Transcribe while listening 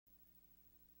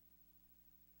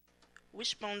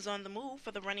Wishbone's on the move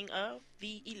for the running of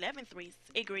the 11th race,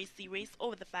 a Grade C race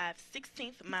over the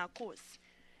 5/16th mile course.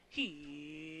 Here's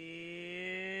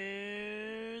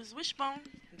Wishbone.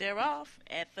 They're off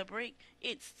at the break.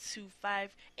 It's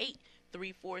 258,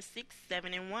 346,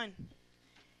 7 and 1.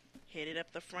 Headed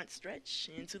up the front stretch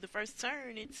into the first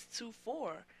turn. It's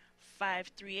 24,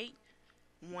 538,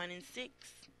 1 and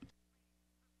 6.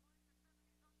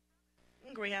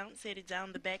 Greyhounds headed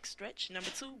down the back stretch. Number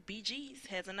 2, BG's,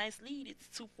 has a nice lead. It's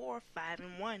 2-4, 5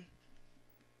 and 1.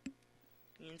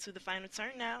 Into the final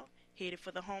turn now. Headed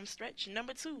for the home stretch.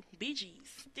 Number 2, BG's,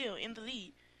 still in the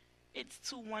lead. It's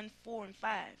 2-1, 4 and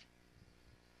 5.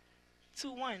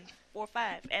 2-1, 4,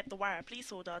 5 at the wire. Please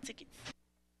hold all tickets.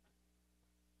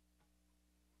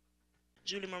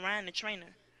 Julie Moran, the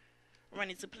trainer.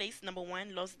 Running to place number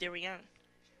 1, Los Derian.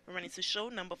 Running to show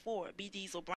number 4, B. Diesel Brown.